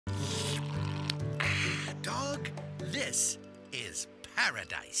This is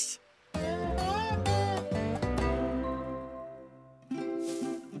paradise.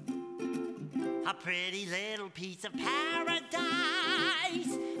 A pretty little piece of paradise.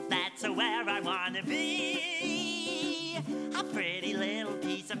 That's where I want to be. A pretty little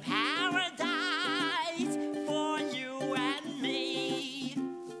piece of paradise for you and me.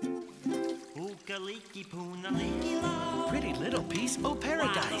 Ooka-leaky, poona-leaky-lo. Pretty little piece of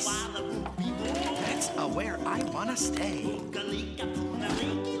paradise. That's where I want to stay. Ooka-leaka,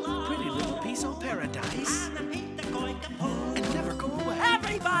 poona-leaky-lo. Pretty little piece of paradise. And never go away.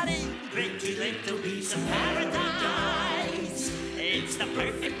 Everybody! Pretty little piece of paradise. It's the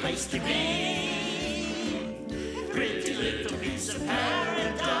perfect place to be. Pretty little piece of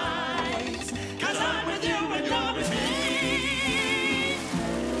paradise. 'Cause I'm with you and you're with me.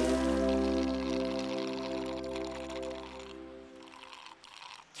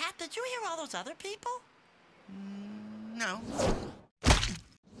 Cat, did you hear all those other people? No.